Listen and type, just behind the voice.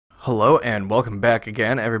Hello and welcome back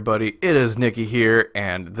again, everybody. It is Nicky here,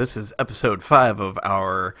 and this is episode 5 of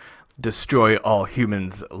our Destroy All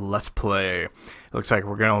Humans Let's Play. It looks like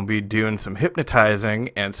we're going to be doing some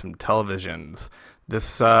hypnotizing and some televisions.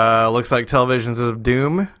 This looks like Televisions of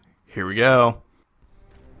Doom. Here we go.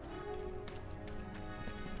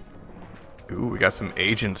 Ooh, we got some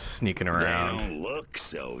agents sneaking around. They don't look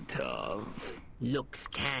so tough. Looks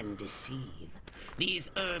can deceive.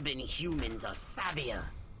 These urban humans are savvier,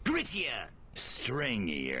 grittier,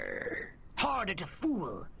 Stringier. harder to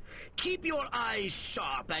fool. Keep your eyes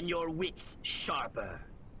sharp and your wits sharper.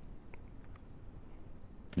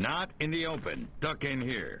 Not in the open. Duck in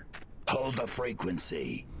here. Hold the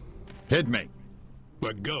frequency. Hit me.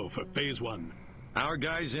 We're go for phase 1. Our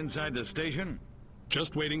guys inside the station?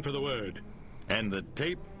 Just waiting for the word. And the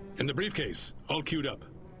tape? In the briefcase, all queued up.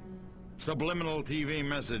 Subliminal TV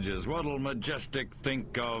messages. What'll Majestic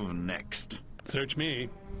think of next? Search me.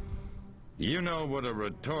 You know what a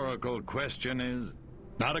rhetorical question is?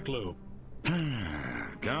 Not a clue.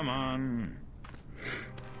 Come on.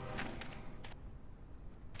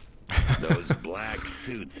 Those black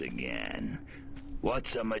suits again.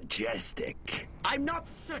 What's a Majestic? I'm not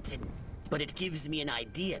certain, but it gives me an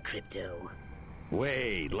idea, Crypto.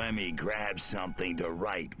 Wait, let me grab something to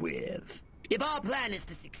write with. If our plan is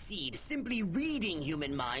to succeed, simply reading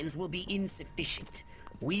human minds will be insufficient.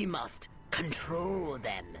 We must control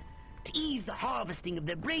them. To ease the harvesting of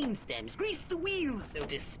their brainstems, grease the wheels, so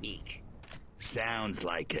to speak. Sounds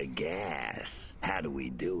like a gas. How do we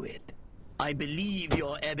do it? I believe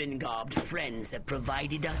your ebon-garbed friends have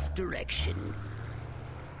provided us direction.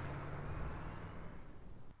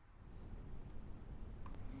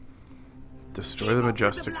 Destroy Keep the up with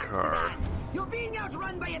Majestic black car. sedan. You're being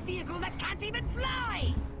outrun by a vehicle that can't even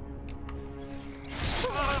fly!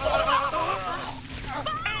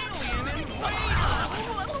 Alien invaders!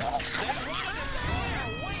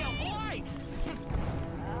 Way of life!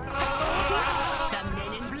 The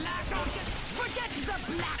men in black are forget the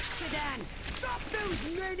black sedan! Stop those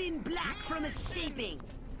men in black from escaping!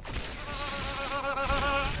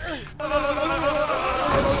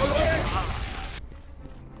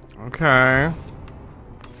 Okay.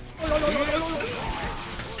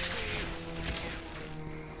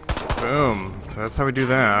 Boom. So that's how we do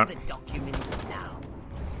that. The documents now.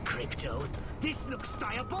 Crypto, this looks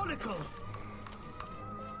diabolical.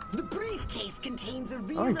 The briefcase contains a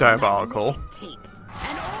real I like diabolical. magnetic tape.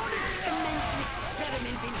 An order to commence an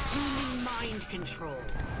experiment in human mind control.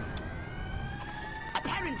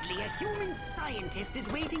 Apparently, a human scientist is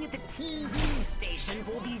waiting at the TV station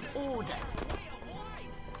for these orders.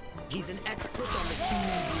 He's an expert on the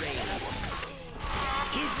human brain.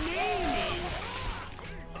 His name is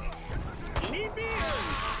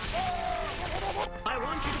Sleepians. I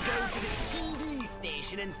want you to go to the TV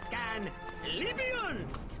station and scan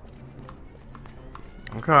Sleepians.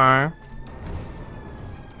 Okay. I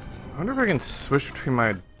wonder if I can switch between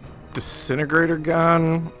my disintegrator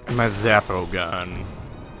gun and my Zappo gun.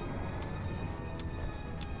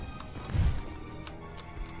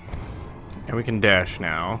 And we can dash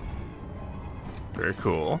now. Very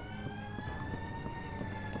cool.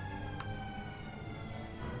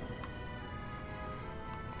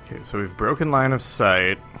 Okay, so we've broken line of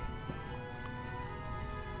sight.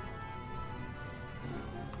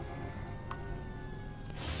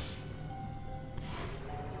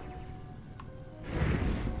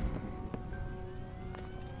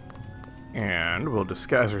 And we'll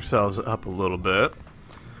disguise ourselves up a little bit.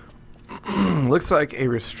 Looks like a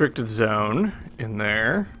restricted zone in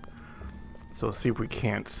there. So let's see if we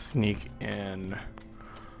can't sneak in.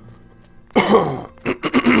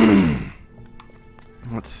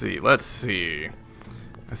 Let's see.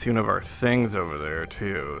 I see one of our things over there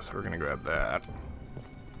too, so we're gonna grab that.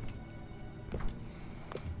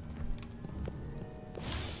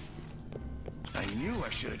 I knew I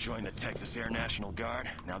should have joined the Texas Air National Guard.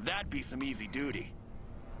 Now that'd be some easy duty.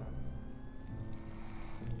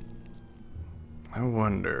 I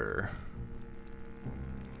wonder.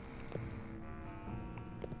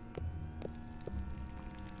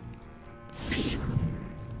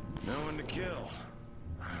 No one to kill.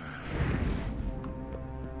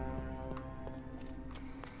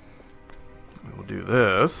 We'll do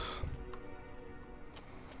this.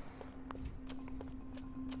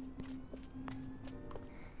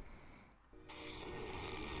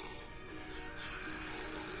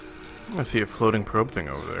 I see a floating probe thing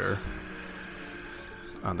over there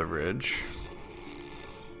on the ridge.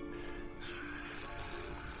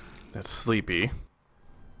 That's Sleepy.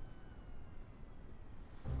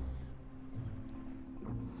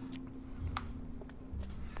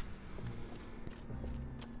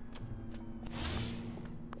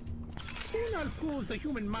 I'll prove the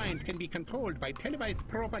human mind can be controlled by televised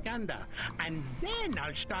propaganda. And then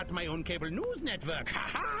I'll start my own cable news network. Ha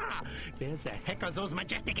ha! There's a heck of those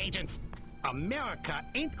majestic agents. America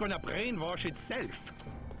ain't gonna brainwash itself.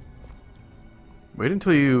 Wait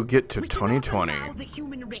until you get to We 2020. cannot allow the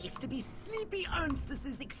human race to be Sleepy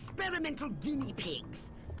Ernst's experimental guinea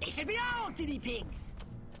pigs. They should be all guinea pigs.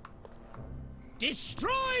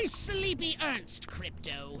 Destroy Sleepy Ernst,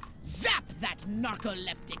 Crypto. Zap that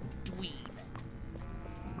narcoleptic dweeb.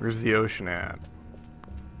 Where's the ocean at?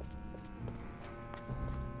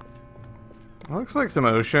 Looks like some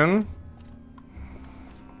ocean.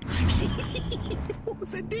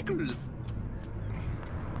 That tickles.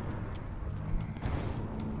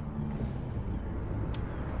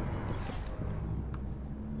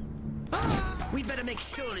 We better make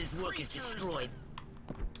sure his work is destroyed.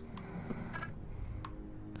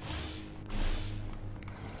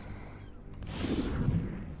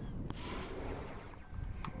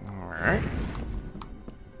 Alright.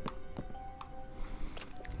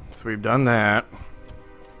 So we've done that.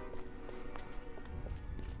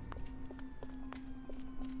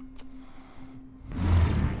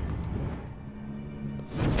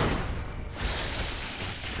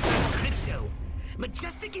 Crypto.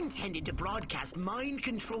 Majestic intended to broadcast mind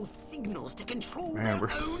control signals to control Man, their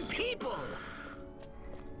we're own people.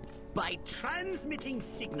 By transmitting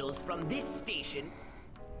signals from this station,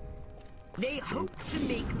 they hope to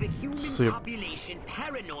make the human population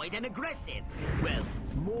paranoid and aggressive. Well,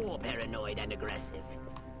 more paranoid and aggressive.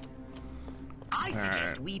 I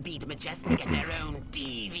suggest we beat Majestic at their own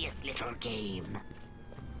devious little game.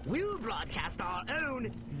 We'll broadcast our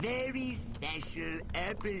own very special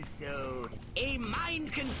episode. A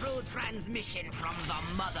mind control transmission from the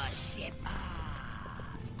mothership.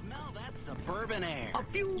 Smell that suburban air. A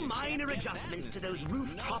few minor adjustments to those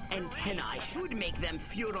rooftop antennae should make them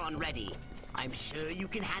Furon ready. I'm sure you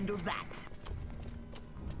can handle that.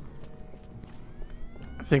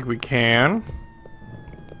 I think we can.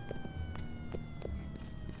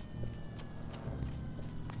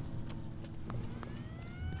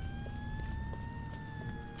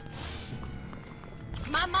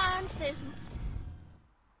 My mind says...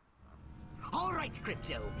 All right,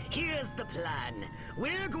 Crypto, here's the plan.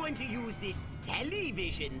 We're going to use this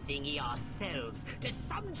television thingy ourselves to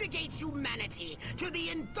subjugate humanity to the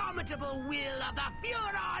indomitable will of the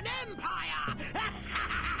Furon Empire!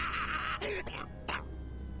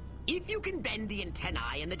 If you can bend the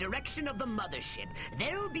antennae in the direction of the mothership,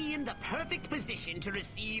 they'll be in the perfect position to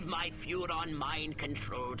receive my Furon mind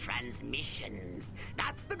control transmissions.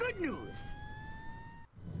 That's the good news.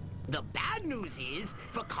 The bad news is,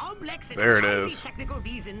 for complex and highly technical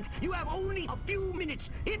reasons, you have only a few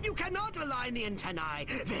minutes. If you cannot align the antennae,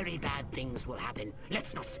 very bad things will happen.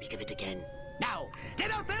 Let's not speak of it again. Now,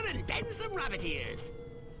 get out there and bend some rabbit ears.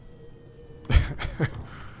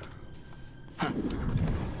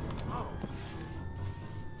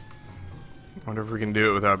 Wonder if we can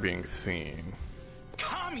do it without being seen.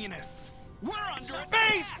 Communists! We're under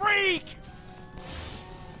space freak!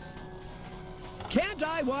 Can't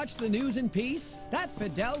I watch the news in peace? That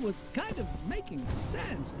Fidel was kind of making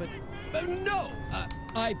sense, but no!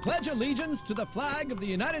 I pledge allegiance to the flag of the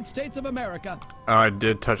United States of America. Oh, I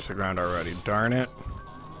did touch the ground already. Darn it.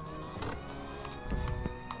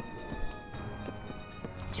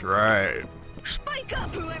 That's right. Spike up,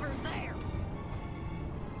 whoever's there!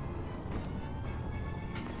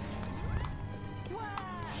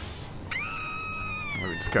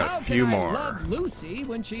 We just got How a few can I more. love Lucy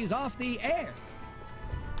when she's off the air?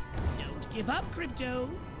 Don't give up, Crypto.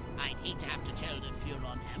 I'd hate to have to tell the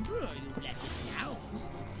Furon Emperor you've let him down.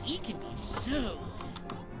 He can be so...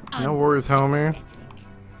 No worries, homie.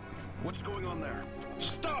 What's going on there?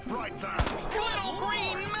 Stop right there! Little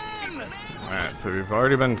green men! Alright, so we've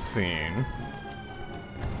already been seen.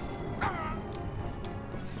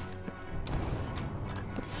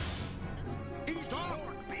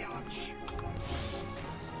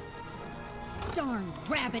 Darn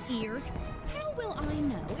rabbit ears. How will I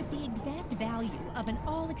know if the exact value of an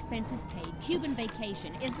all-expenses-paid Cuban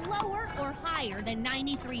vacation is lower or higher than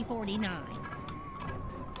 $93.49?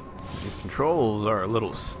 These controls are a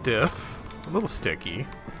little stiff, a little sticky.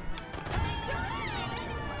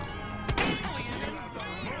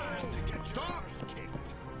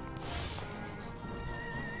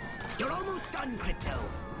 You're almost done, Crypto.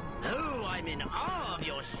 Oh, I'm in awe of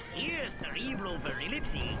your sheer cerebral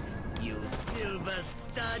virility. You silver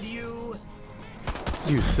stud, you.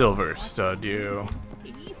 You silver stud, you.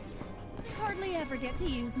 Easy. Hardly ever get to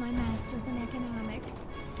use my masters in economics.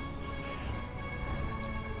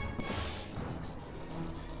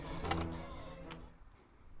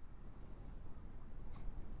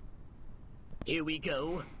 Here we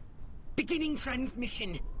go. Beginning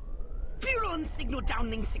transmission. Furon signal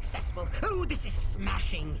downlink successful. Oh, this is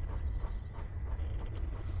smashing.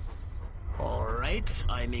 Alright,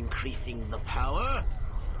 I'm increasing the power.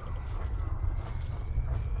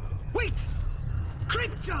 Wait!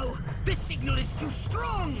 Crypto! This signal is too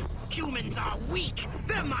strong! Humans are weak!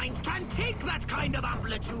 Their minds can't take that kind of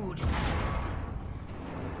amplitude!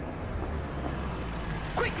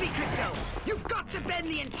 Quickly, Crypto! You've got to bend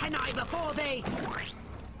the antennae before they...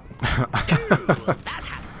 Ew, that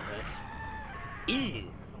has to hurt. Ew.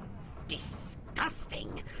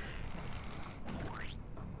 Disgusting.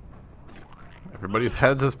 Everybody's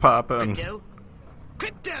heads is popping. Crypto?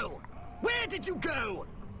 Crypto! Where did you go?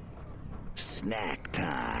 Snack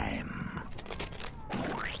time.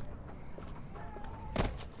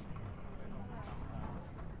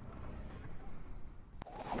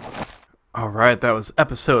 Alright, that was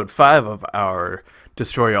episode 5 of our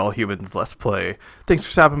Destroy All Humans Let's Play. Thanks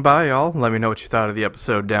for stopping by, y'all. Let me know what you thought of the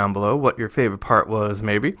episode down below, what your favorite part was,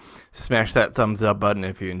 maybe. Smash that thumbs up button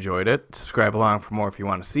if you enjoyed it. Subscribe along for more if you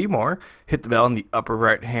want to see more. Hit the bell in the upper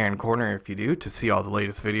right-hand corner if you do to see all the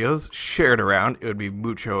latest videos. Share it around. It would be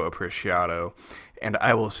mucho apreciado. And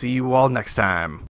I will see you all next time.